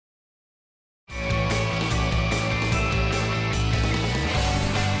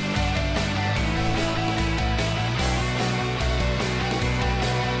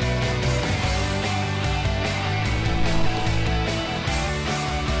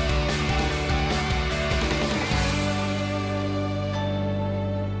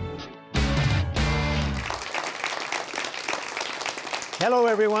Hello,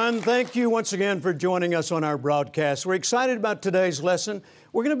 everyone. Thank you once again for joining us on our broadcast. We're excited about today's lesson.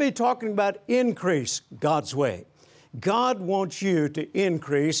 We're going to be talking about increase God's way. God wants you to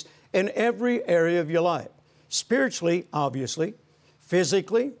increase in every area of your life. Spiritually, obviously,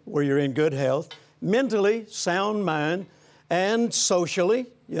 physically, where you're in good health, mentally, sound mind, and socially,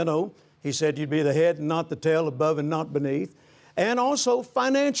 He said you'd be the head and not the tail, above and not beneath, and also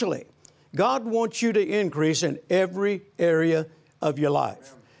financially. God wants you to increase in every area of your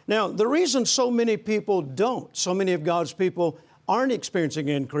life. Now, the reason so many of God's people aren't experiencing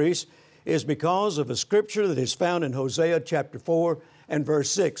increase is because of a scripture that is found in Hosea chapter 4 and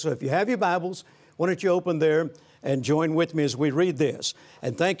verse 6. So if you have your Bibles, why don't you open there and join with me as we read this.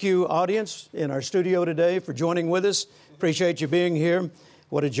 And thank you, audience, in our studio today for joining with us. Appreciate you being here.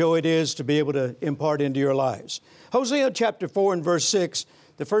 What a joy it is to be able to impart into your lives. Hosea chapter 4 and verse 6,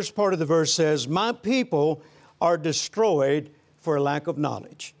 the first part of the verse says, "My people are destroyed for lack of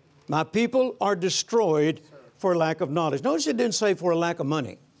knowledge." My people are destroyed for lack of knowledge. Notice it didn't say for a lack of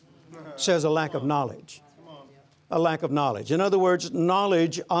money. It says a lack of knowledge. A lack of knowledge. In other words,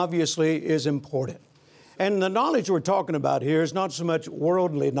 knowledge obviously is important. And the knowledge we're talking about here is not so much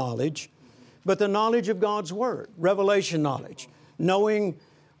worldly knowledge, but the knowledge of God's Word, revelation knowledge, knowing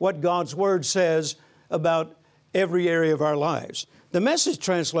what God's Word says about every area of our lives. The Message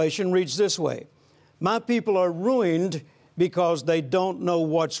translation reads this way, "My people are ruined because they don't know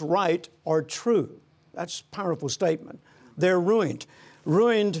what's right or true." That's a powerful statement. They're ruined.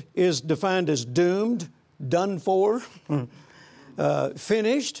 Ruined is defined as doomed, done for,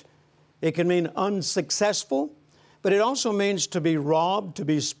 finished. It can mean unsuccessful, but it also means to be robbed, to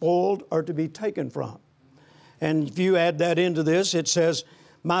be spoiled, or to be taken from. And if you add that into this, it says,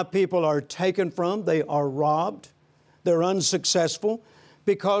 my people are taken from, they are robbed, they're unsuccessful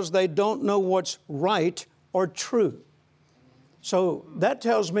because they don't know what's right or true. So that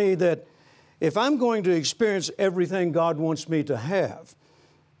tells me that if I'm going to experience everything God wants me to have,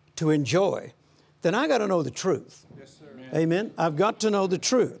 to enjoy, then I got to know the truth. Yes, sir. Amen? I've got to know the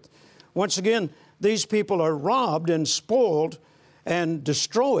truth. Once again, these people are robbed and spoiled and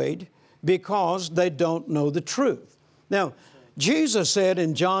destroyed because they don't know the truth. Now, Jesus said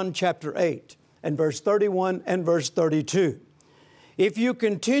in John chapter 8 and verse 31 and verse 32, "If you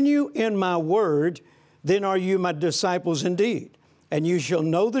continue in my word, then are you my disciples indeed, and you shall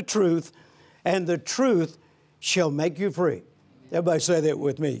know the truth, and the truth shall make you free." Everybody say that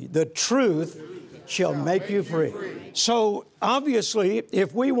with me. The truth shall make you free. So obviously,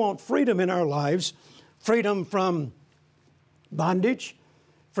 if we want freedom in our lives, freedom from bondage,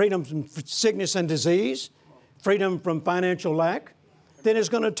 freedom from sickness and disease, freedom from financial lack, then it's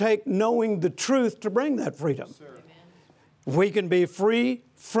going to take knowing the truth to bring that freedom. We can be free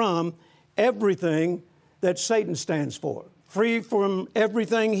from everything that Satan stands for, free from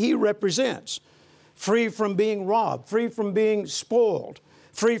everything he represents, free from being robbed, free from being spoiled,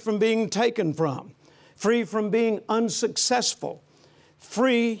 free from being taken from, free from being unsuccessful,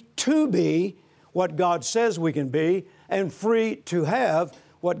 free to be what God says we can be, and free to have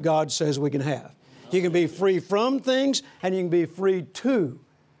what God says we can have. You can be free from things, and you can be free to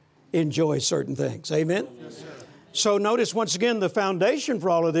enjoy certain things. Amen? Yes, sir. So notice once again, the foundation for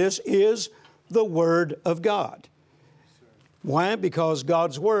all of this is the Word of God. Why? Because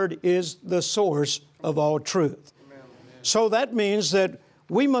God's Word is the source of all truth. Amen. So that means that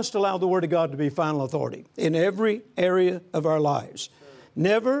we must allow the Word of God to be final authority in every area of our lives.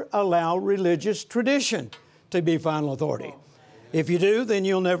 Never allow religious tradition to be final authority. If you do, then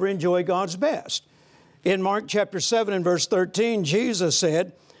you'll never enjoy God's best. In Mark chapter 7 and verse 13, Jesus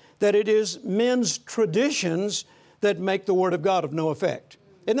said that it is men's traditions that make the Word of God of no effect.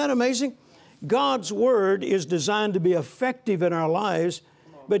 Isn't that amazing? God's Word is designed to be effective in our lives,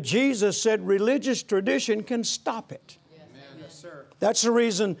 but Jesus said religious tradition can stop it. Yes, sir. That's the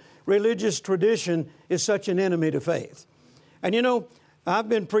reason religious tradition is such an enemy to faith. And I've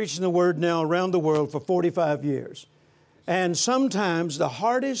been preaching the Word now around the world for 45 years. And sometimes the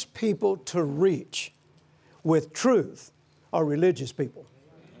hardest people to reach with truth are religious people.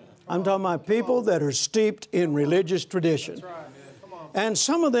 I'm talking about people that are steeped in religious tradition. That's right. Come on. And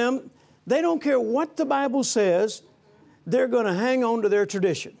some of them, they don't care what the Bible says, they're going to hang on to their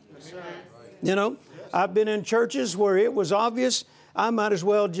tradition. Yes, sir. I've been in churches where it was obvious I might as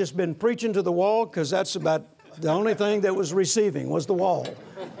well just been preaching to the wall, because that's about the only thing that was receiving was the wall.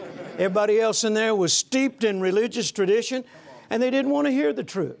 Everybody else in there was steeped in religious tradition, and they didn't want to hear the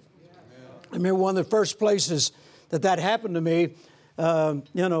truth. I remember one of the first places that happened to me,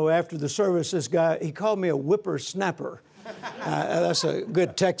 after the service, this guy, he called me a whippersnapper. That's a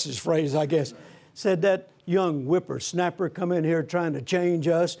good Texas phrase, I guess. Said that young whippersnapper come in here trying to change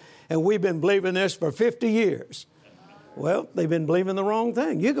us, and we've been believing this for 50 years. Well, they've been believing the wrong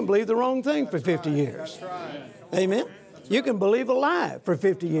thing. You can believe the wrong thing for 50 years. Amen? You can believe a lie for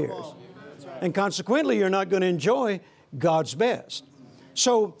 50 years. And consequently, you're not going to enjoy God's best.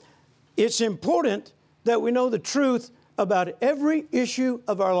 So it's important that we know the truth about every issue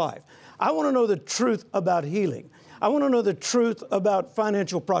of our life. I want to know the truth about healing. I want to know the truth about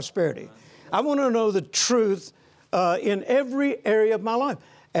financial prosperity. I want to know the truth in every area of my life.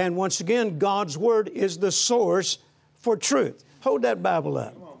 And once again, God's Word is the source for truth. Hold that Bible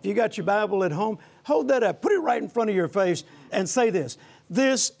up. If you got your Bible at home, hold that up. Put it right in front of your face and say this.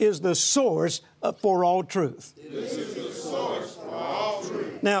 This is the source for all truth. This is the source for all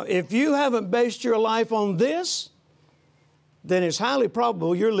truth. Now, if you haven't based your life on this, then it's highly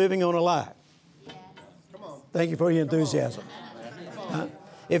probable you're living on a lie. Come on. Thank you for your enthusiasm.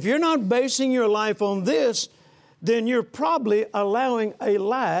 If you're not basing your life on this, then you're probably allowing a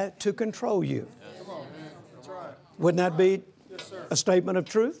lie to control you. Come on. That's right. Wouldn't that be Yes, sir. a statement of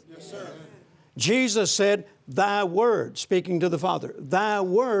truth? Yes, sir. Jesus said, Thy word, speaking to the Father, Thy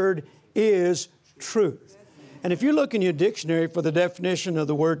word is truth. And if you look in your dictionary for the definition of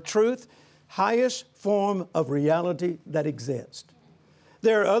the word truth, highest form of reality that exists.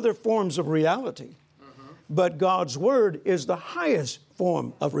 There are other forms of reality, but God's Word is the highest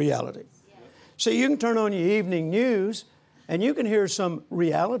form of reality. So you can turn on your evening news and you can hear some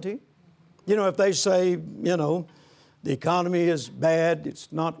reality. You know, if they say, you know, the economy is bad,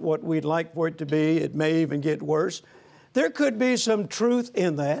 it's not what we'd like for it to be, it may even get worse. There could be some truth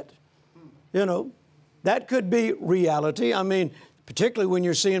in that, you know. That could be reality. I mean, particularly when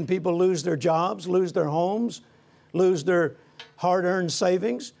you're seeing people lose their jobs, lose their homes, lose their hard-earned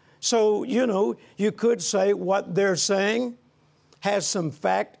savings. So, you know, you could say what they're saying has some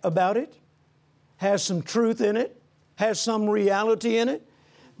fact about it, has some truth in it, has some reality in it,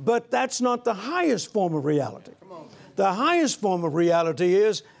 but that's not the highest form of reality. The highest form of reality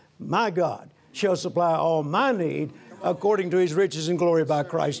is, my God shall supply all my need according to His riches and glory by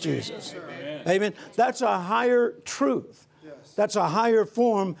Christ Jesus. Amen. That's a higher truth. That's a higher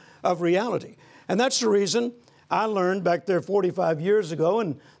form of reality. And that's the reason I learned back there 45 years ago,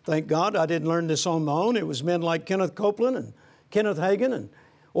 and thank God I didn't learn this on my own. It was men like Kenneth Copeland and Kenneth Hagin and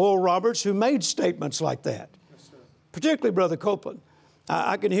Oral Roberts who made statements like that. Particularly Brother Copeland.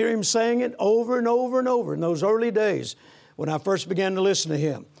 I can hear him saying it over and over and over in those early days when I first began to listen to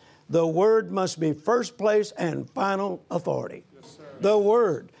him. The Word must be first place and final authority. The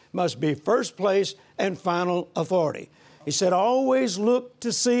Word must be first place and final authority. He said, always look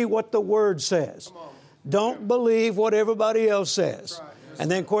to see what the Word says. Don't believe what everybody else says. And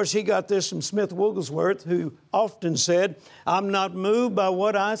then, of course, he got this from Smith Wigglesworth, who often said, I'm not moved by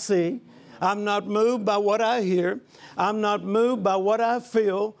what I see. I'm not moved by what I hear. I'm not moved by what I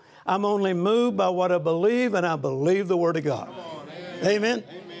feel. I'm only moved by what I believe, and I believe the Word of God. Amen?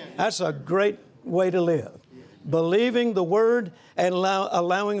 That's a great way to live. Believing the Word and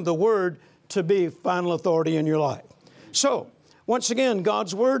allowing the Word to be final authority in your life. So, once again,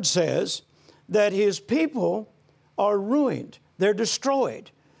 God's Word says that His people are ruined. They're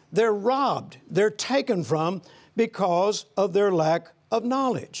destroyed. They're robbed. They're taken from because of their lack of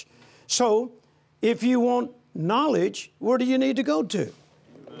knowledge. So, if you want knowledge, where do you need to go to?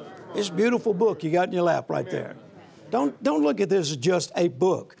 This beautiful book you got in your lap right there. Don't look at this as just a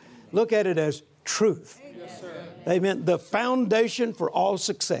book. Look at it as truth. Amen. The foundation for all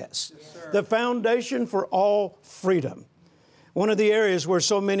success. The foundation for all freedom. One of the areas where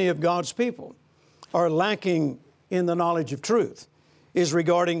so many of God's people are lacking in the knowledge of truth is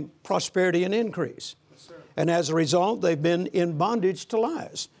regarding prosperity and increase. And as a result, they've been in bondage to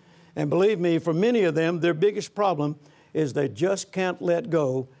lies. And believe me, for many of them, their biggest problem is they just can't let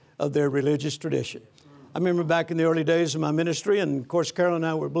go of their religious tradition. I remember back in the early days of my ministry, and of course, Carol and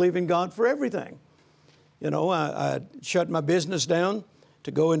I were believing God for everything. You know, I shut my business down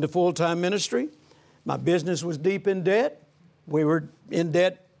to go into full-time ministry. My business was deep in debt. We were in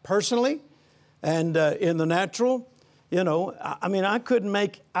debt personally and in the natural. You know, I mean,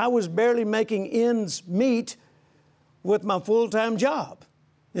 I was barely making ends meet with my full-time job,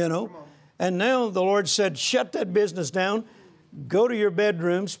 you know. And now the Lord said, shut that business down, go to your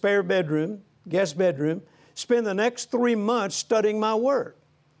bedroom, spare bedroom, guest bedroom, spend the next 3 months studying my Word.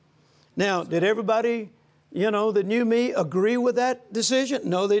 Now, did everybody, you know, that knew me agree with that decision?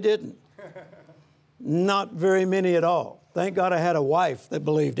 No, they didn't. Not very many at all. Thank God I had a wife that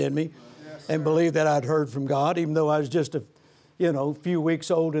believed in me and believed that I'd heard from God, even though I was just a few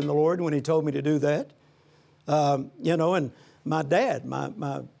weeks old in the Lord when He told me to do that. You know, and my dad,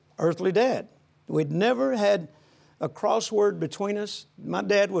 my earthly dad, We'd never had a crossword between us. My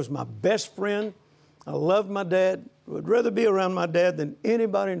dad was my best friend. I loved my dad. Would rather be around my dad than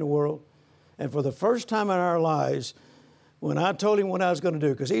anybody in the world. And for the first time in our lives, when I told him what I was going to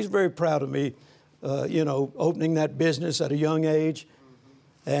do, because he's very proud of me, opening that business at a young age.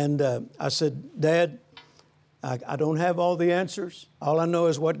 And I said, Dad, I don't have all the answers. All I know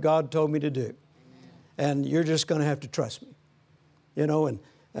is what God told me to do. And you're just going to have to trust me.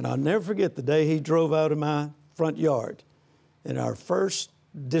 And I'll never forget the day he drove out of my front yard in our first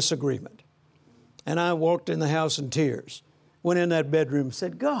disagreement. And I walked in the house in tears, went in that bedroom and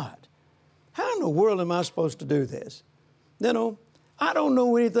said, God, how in the world am I supposed to do this? I don't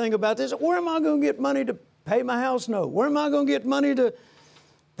know anything about this. Where am I going to get money to pay my house note? Where am I going to get money to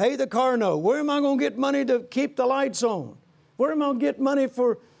pay the car note? Where am I going to get money to keep the lights on? Where am I going to get money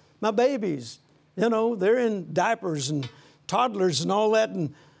for my babies? They're in diapers and toddlers and all that.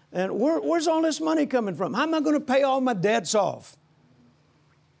 And where's all this money coming from? How am I going to pay all my debts off?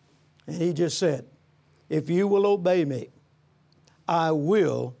 And he just said, if you will obey me, I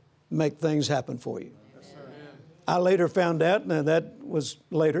will make things happen for you. Yes, I later found out, now that was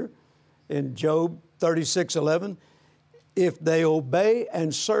later, in Job 36:11, if they obey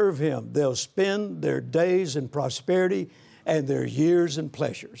and serve him, they'll spend their days in prosperity and their years in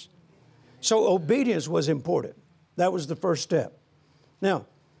pleasures. So obedience was important. That was the first step. Now,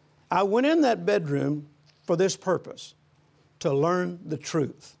 I went in that bedroom for this purpose, to learn the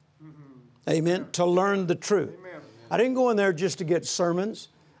truth. Amen. To learn the truth. Amen. I didn't go in there just to get sermons.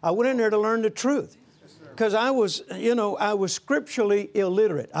 I went in there to learn the truth. Because I was scripturally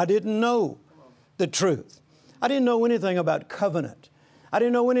illiterate. I didn't know the truth. I didn't know anything about covenant. I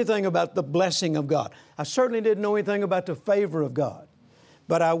didn't know anything about the blessing of God. I certainly didn't know anything about the favor of God.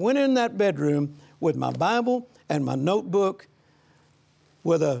 But I went in that bedroom with my Bible and my notebook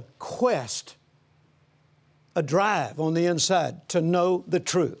with a quest, a drive on the inside to know the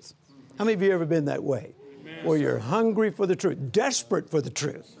truth. How many of you ever been that way? Amen. Where you're hungry for the truth, desperate for the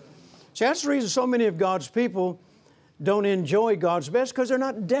truth. See, that's the reason so many of God's people don't enjoy God's best, because they're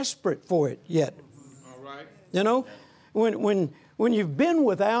not desperate for it yet. All right. When you've been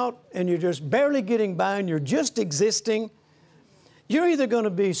without and you're just barely getting by and you're just existing, you're either going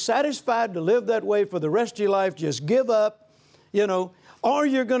to be satisfied to live that way for the rest of your life, just give up, or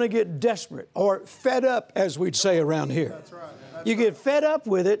you're going to get desperate or fed up, as we'd say around here. That's right. You get fed up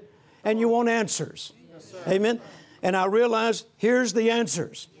with it and you want answers. Yes, Amen. And I realized here's the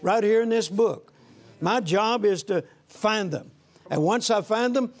answers right here in this book. My job is to find them. And once I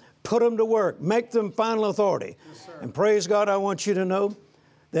find them, put them to work, make them final authority. Yes, and praise God, I want you to know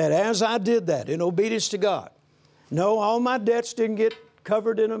that as I did that in obedience to God, no, all my debts didn't get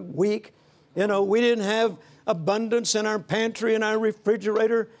covered in a week. We didn't have abundance in our pantry and our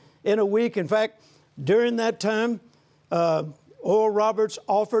refrigerator in a week. In fact, during that time, Oral Roberts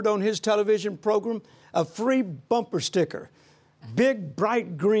offered on his television program a free bumper sticker, big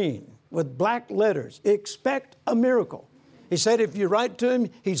bright green with black letters, expect a miracle. He said if you write to him,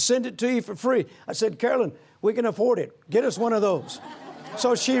 he'd send it to you for free. I said, Carolyn, we can afford it. Get us one of those.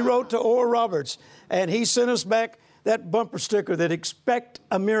 So she wrote to Oral Roberts, and he sent us back that bumper sticker that expect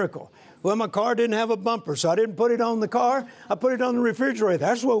a miracle. Well, my car didn't have a bumper, so I didn't put it on the car. I put it on the refrigerator.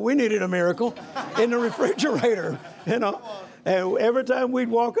 That's what we needed, a miracle, in the refrigerator, And every time we'd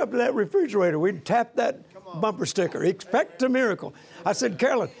walk up to that refrigerator, we'd tap that bumper sticker, expect a miracle. I said,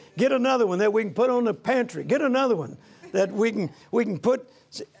 Carolyn, get another one that we can put on the pantry. Get another one that we can put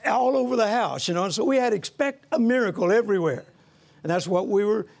all over the house, So we had expect a miracle everywhere. And that's what we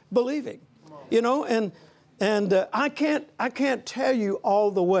were believing, and I can't tell you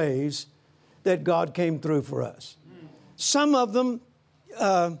all the ways that God came through for us. Some of them,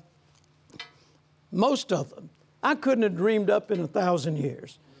 most of them, I couldn't have dreamed up in 1,000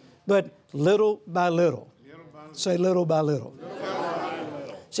 years. But little by little. Say little by little.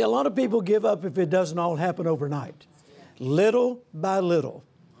 See, a lot of people give up if it doesn't all happen overnight. Little by little,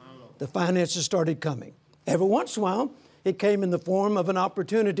 the finances started coming. Every once in a while, it came in the form of an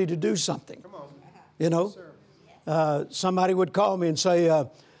opportunity to do something. Somebody would call me and say,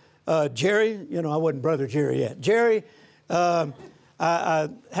 Jerry, I wasn't Brother Jerry yet. Jerry, I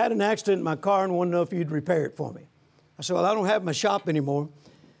had an accident in my car and wanted to know if you'd repair it for me. I said, well, I don't have my shop anymore.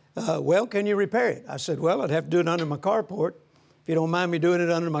 Well, can you repair it? I said, well, I'd have to do it under my carport. If you don't mind me doing it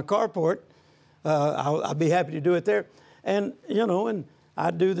under my carport, I'll be happy to do it there. And, and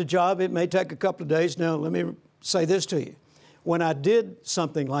I'd do the job. It may take a couple of days. Now, let me say this to you. When I did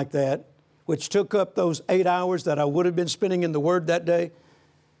something like that, which took up those 8 hours that I would have been spending in the Word that day,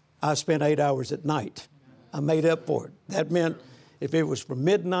 I spent 8 hours at night. I made up for it. That meant if it was from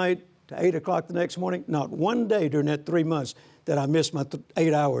midnight to 8 o'clock the next morning. Not one day during that 3 months that I missed my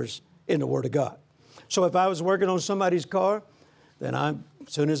 8 hours in the Word of God. So if I was working on somebody's car, then as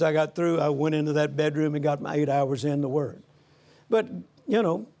soon as I got through, I went into that bedroom and got my 8 hours in the Word. But, you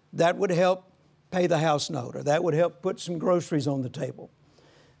know, that would help pay the house note, or that would help put some groceries on the table.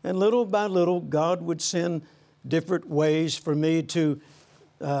 And little by little, God would send different ways for me to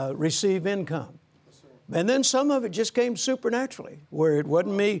receive income. And then some of it just came supernaturally, where it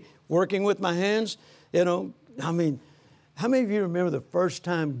wasn't me working with my hands. You know, I mean, how many of you remember the first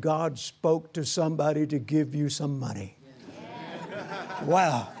time God spoke to somebody to give you some money? Yeah.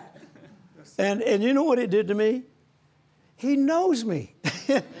 Wow. And you know what it did to me? He knows me.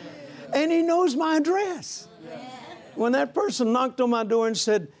 And He knows my address. Yeah. When that person knocked on my door and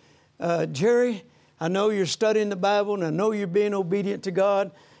said, Jerry, I know you're studying the Bible, and I know you're being obedient to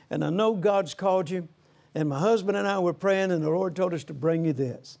God, and I know God's called you, and my husband and I were praying, and the Lord told us to bring you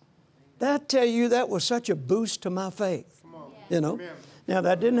this. I tell you, that was such a boost to my faith. You know. Amen. Now,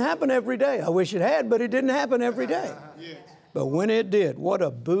 that didn't happen every day. I wish it had, but it didn't happen every day. Yes. But when it did, what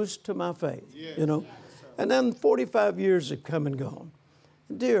a boost to my faith. Yes. You know. Yes, and then 45 years have come and gone.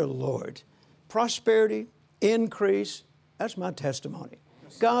 Dear Lord, prosperity, increase, that's my testimony.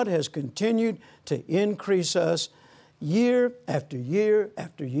 God has continued to increase us year after year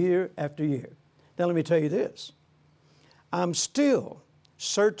after year after year. Now, let me tell you this. I'm still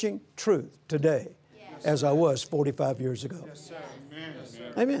searching truth today as I was 45 years ago. Yes, sir.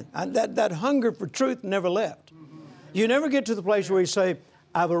 Amen. Amen. That hunger for truth never left. Mm-hmm. You never get to the place where you say,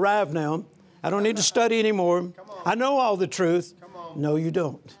 I've arrived now. I don't need to study anymore. I know all the truth. No, you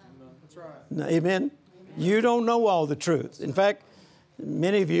don't. That's right. No, amen. You don't know all the truth. In fact,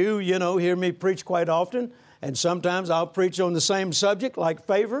 many of you, you know, hear me preach quite often, and sometimes I'll preach on the same subject, like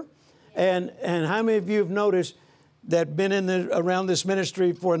favor. And how many of you have noticed that been around this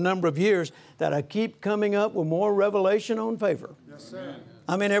ministry for a number of years, that I keep coming up with more revelation on favor? Yes, sir.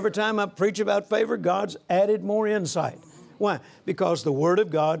 I mean, every time I preach about favor, God's added more insight. Why? Because the Word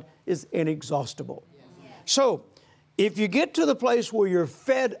of God is inexhaustible. So, if you get to the place where you're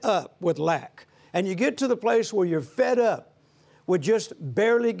fed up with lack, and you get to the place where you're fed up with just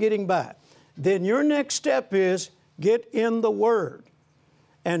barely getting by, then your next step is get in the Word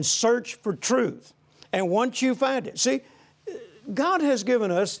and search for truth. And once you find it, see, God has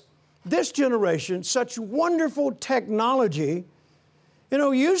given us, this generation, such wonderful technology. You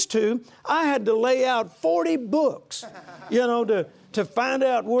know, used to, I had to lay out 40 books, you know, to find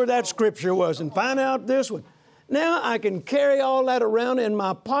out where that scripture was and find out this one. Now I can carry all that around in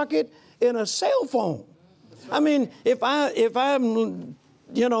my pocket in a cell phone. I mean, if I'm,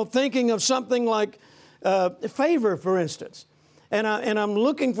 you know, thinking of something like favor, for instance, and I'm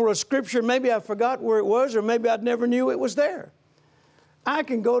looking for a scripture, maybe I forgot where it was, or maybe I never knew it was there. I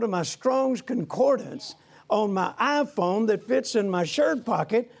can go to my Strong's Concordance on my iPhone that fits in my shirt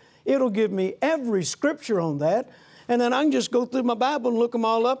pocket. It'll give me every scripture on that. And then I can just go through my Bible and look them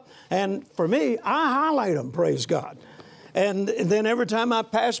all up. And for me, I highlight them, praise God. And then every time I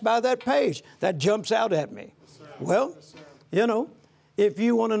pass by that page, that jumps out at me. Yes, well, yes, you know, if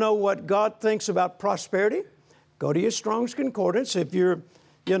you want to know what God thinks about prosperity, go to your Strong's Concordance. If you're,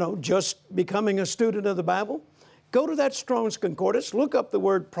 you know, just becoming a student of the Bible, go to that Strong's Concordance, look up the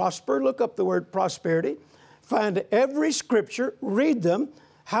word prosper, look up the word prosperity, find every scripture, read them,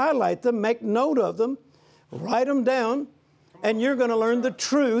 highlight them, make note of them, write them down, and you're going to learn the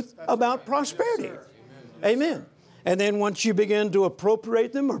truth about prosperity. Yes, amen. And then once you begin to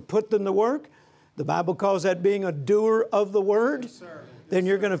appropriate them or put them to work, the Bible calls that being a doer of the word, yes, then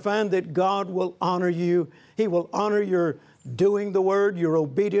you're going to find that God will honor you. He will honor your doing the word, your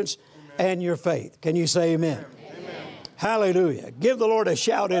obedience, amen, and your faith. Can you say amen? Amen. Hallelujah. Give the Lord a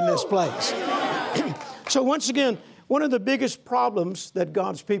shout in this place. So once again, one of the biggest problems that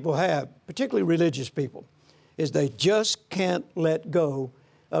God's people have, particularly religious people, is they just can't let go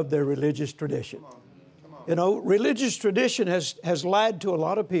of their religious tradition. Come on. You know, religious tradition has lied to a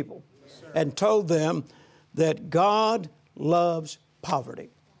lot of people, yes, and told them that God loves poverty.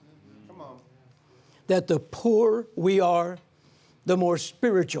 Come on. That the poorer we are, the more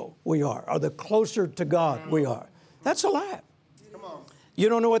spiritual we are, or the closer to God we are. That's a lie. Come on. You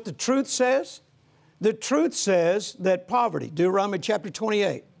don't know what the truth says? The truth says that poverty, Deuteronomy chapter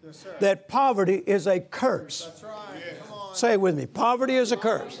 28, yes, that poverty is a curse. That's right. Yes. Say it with me. Poverty is a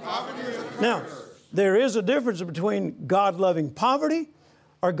curse. Poverty is a curse. Now, there is a difference between God loving poverty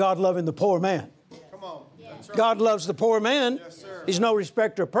or God loving the poor man. Come on. That's right. God loves the poor man. Yes, sir. He's no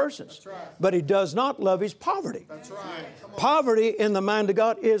respecter of persons. That's right. But He does not love his poverty. That's right. Poverty in the mind of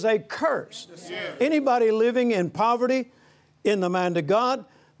God is a curse. Yes, anybody living in poverty in the mind of God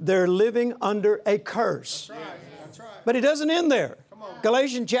they're living under a curse. That's right. That's right. But it doesn't end there.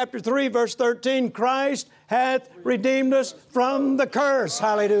 Galatians chapter 3, verse 13, Christ hath redeemed us from the curse.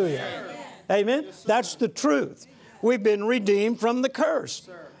 Hallelujah. Amen. That's the truth. We've been redeemed from the curse.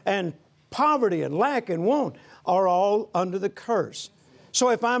 And poverty and lack and want are all under the curse. So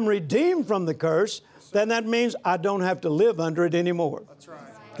if I'm redeemed from the curse, then that means I don't have to live under it anymore. That's right.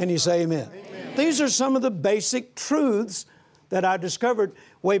 Can you say amen? These are some of the basic truths that I discovered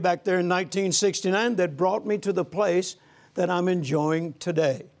way back there in 1969 that brought me to the place that I'm enjoying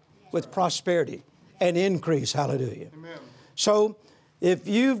today with prosperity and increase. Hallelujah. Amen. So if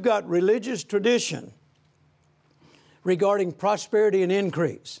you've got religious tradition regarding prosperity and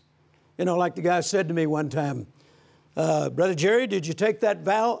increase, you know, like the guy said to me one time, Brother Jerry, did you take that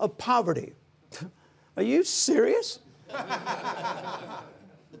vow of poverty? Are you serious? Come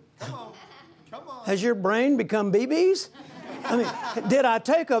on. Has your brain become BBs? I mean, did I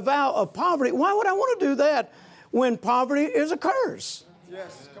take a vow of poverty? Why would I want to do that when poverty is a curse?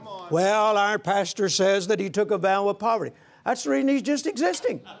 Yes, come on. Well, our pastor says that he took a vow of poverty. That's the reason he's just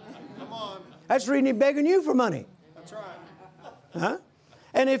existing. Come on. That's the reason he's begging you for money. That's right. Huh?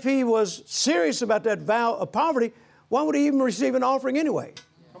 And if he was serious about that vow of poverty, why would he even receive an offering anyway?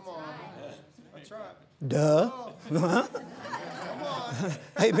 Come on. That's right. Duh. Huh? Come on.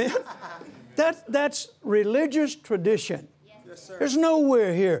 Amen. That's religious tradition. Yes, sir. There's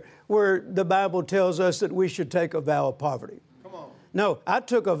nowhere here where the Bible tells us that we should take a vow of poverty. Come on. No, I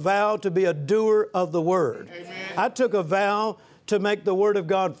took a vow to be a doer of the Word. Amen. I took a vow to make the Word of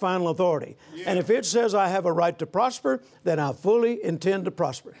God final authority. Yeah. And if it says I have a right to prosper, then I fully intend to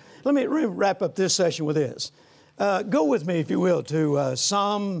prosper. Let me wrap up this session with this. Go with me, if you will, to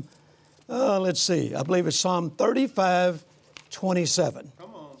Psalm, let's see, I believe it's Psalm 35, 27.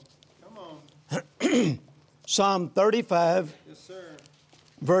 Come on. Come on. Psalm 35, Yes, sir.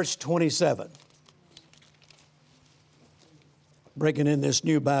 verse 27. Breaking in this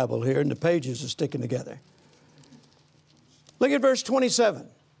new Bible here, and the pages are sticking together. Look at verse 27.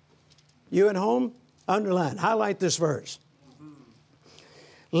 You at home, underline, highlight this verse.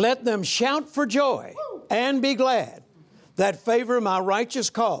 Let them shout for joy and be glad that favor my righteous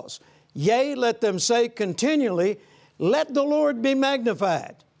cause. Yea, let them say continually, let the Lord be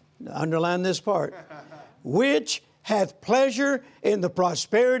magnified. Now, underline this part. Which hath pleasure in the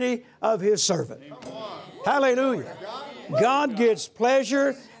prosperity of His servant. Hallelujah. God gets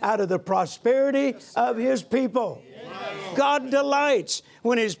pleasure out of the prosperity of His people. God delights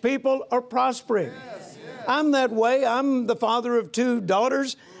when His people are prospering. I'm that way. I'm the father of 2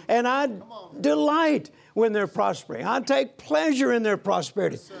 daughters, and I delight when they're prospering. I take pleasure in their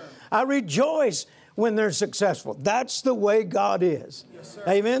prosperity. I rejoice when they're successful. That's the way God is.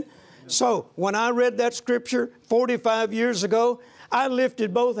 Amen? So when I read that scripture 45 years ago, I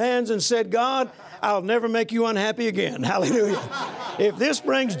lifted both hands and said, God, I'll never make you unhappy again. Hallelujah. If this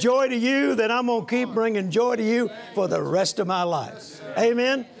brings joy to you, then I'm going to keep bringing joy to you for the rest of my life.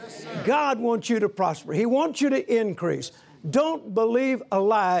 Amen? God wants you to prosper. He wants you to increase. Don't believe a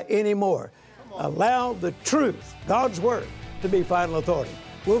lie anymore. Allow the truth, God's Word, to be final authority.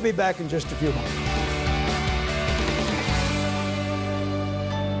 We'll be back in just a few moments.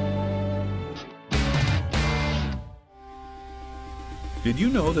 Did you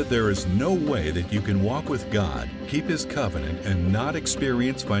know that there is no way that you can walk with God, keep His covenant, and not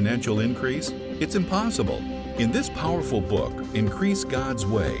experience financial increase? It's impossible. In this powerful book, Increase God's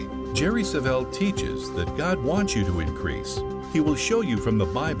Way, Jerry Savelle teaches that God wants you to increase. He will show you from the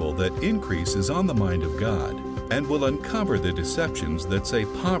Bible that increase is on the mind of God and will uncover the deceptions that say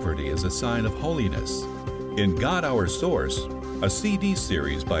poverty is a sign of holiness. In God Our Source, a CD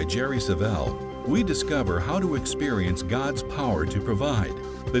series by Jerry Savelle, we discover how to experience God's power to provide,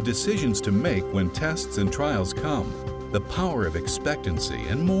 the decisions to make when tests and trials come, the power of expectancy,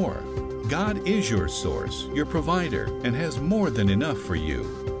 and more. God is your source, your provider, and has more than enough for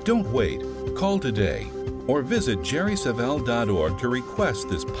you. Don't wait. Call today or visit jerrysavelle.org to request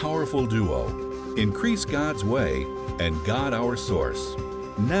this powerful duo, Increase God's Way and God Our Source.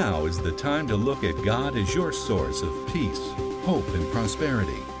 Now is the time to look at God as your source of peace, hope, and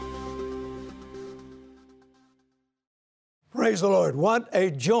prosperity. Praise the Lord. What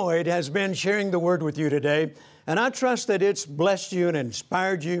a joy it has been sharing the Word with you today. And I trust that it's blessed you and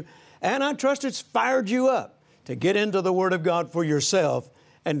inspired you. And I trust it's fired you up to get into the Word of God for yourself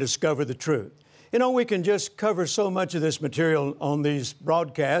and discover the truth. You know, we can just cover so much of this material on these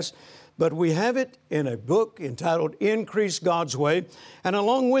broadcasts, but we have it in a book entitled Increase God's Way, and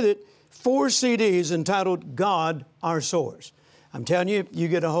along with it, 4 CDs entitled God Our Source. I'm telling you, you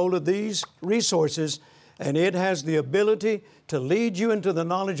get a hold of these resources, And it has the ability to lead you into the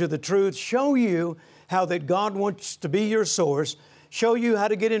knowledge of the truth, show you how that God wants to be your source, show you how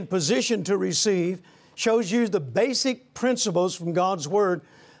to get in position to receive, shows you the basic principles from God's Word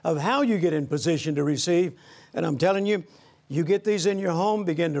of how you get in position to receive. And I'm telling you, you get these in your home,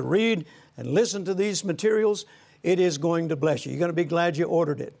 begin to read and listen to these materials, it is going to bless you. You're going to be glad you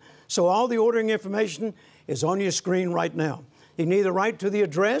ordered it. So all the ordering information is on your screen right now. You can either write to the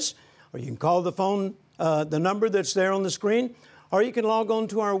address, or you can call the phone, the number that's there on the screen, or you can log on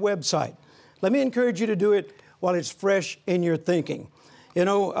to our website. Let me encourage you to do it while it's fresh in your thinking. You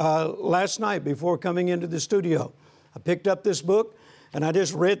know, last night before coming into the studio, I picked up this book and I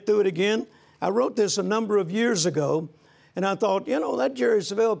just read through it again. I wrote this a number of years ago, and I thought, you know, that Jerry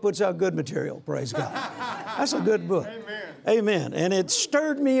Savelle puts out good material, praise God. That's a good book. Amen. Amen. And it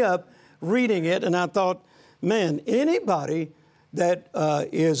stirred me up reading it, and I thought, man, anybody that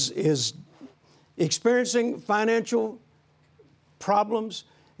is experiencing financial problems,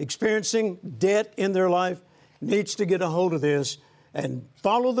 experiencing debt in their life, needs to get a hold of this and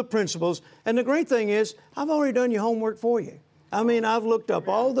follow the principles. And the great thing is, I've already done your homework for you. I mean, I've looked up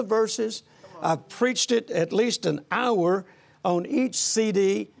all the verses. I've preached it at least an hour on each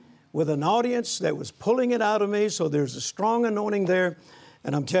CD with an audience that was pulling it out of me, so there's a strong anointing there.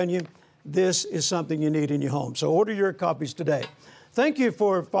 And I'm telling you, this is something you need in your home. So order your copies today. Thank you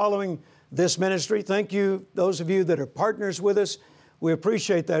for following this ministry. Thank you, those of you that are partners with us. We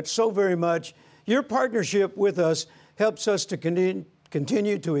appreciate that so very much. Your partnership with us helps us to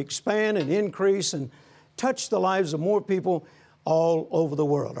continue to expand and increase and touch the lives of more people all over the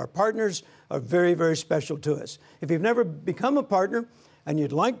world. Our partners are very, very special to us. If you've never become a partner and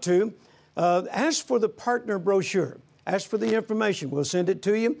you'd like to, ask for the partner brochure. Ask for the information. We'll send it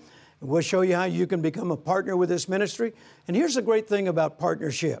to you, and we'll show you how you can become a partner with this ministry. And here's the great thing about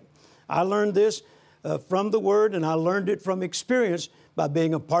partnership. I learned this from the Word, and I learned it from experience by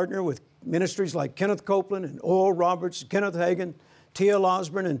being a partner with ministries like Kenneth Copeland and Oral Roberts, Kenneth Hagin, T.L.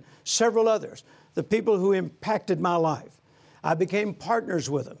 Osborne, and several others, the people who impacted my life. I became partners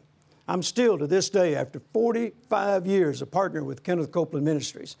with them. I'm still, to this day, after 45 years, a partner with Kenneth Copeland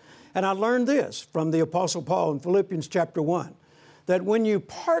Ministries. And I learned this from the Apostle Paul in Philippians chapter 1, that when you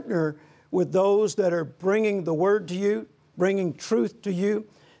partner with those that are bringing the Word to you, bringing truth to you,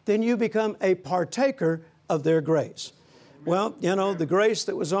 then you become a partaker of their grace. Well, you know, the grace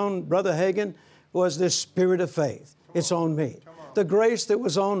that was on Brother Hagin was this spirit of faith. It's on me. The grace that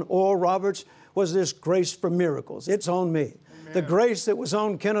was on Oral Roberts was this grace for miracles. It's on me. The grace that was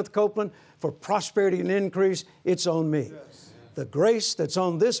on Kenneth Copeland for prosperity and increase, it's on me. Yes. The grace that's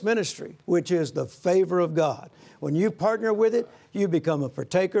on this ministry, which is the favor of God. When you partner with it, you become a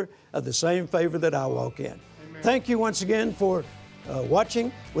partaker of the same favor that I walk in. Amen. Thank you once again for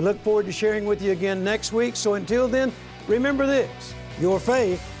watching. We look forward to sharing with you again next week. So until then, remember this, your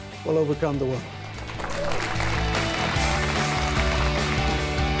faith will overcome the world.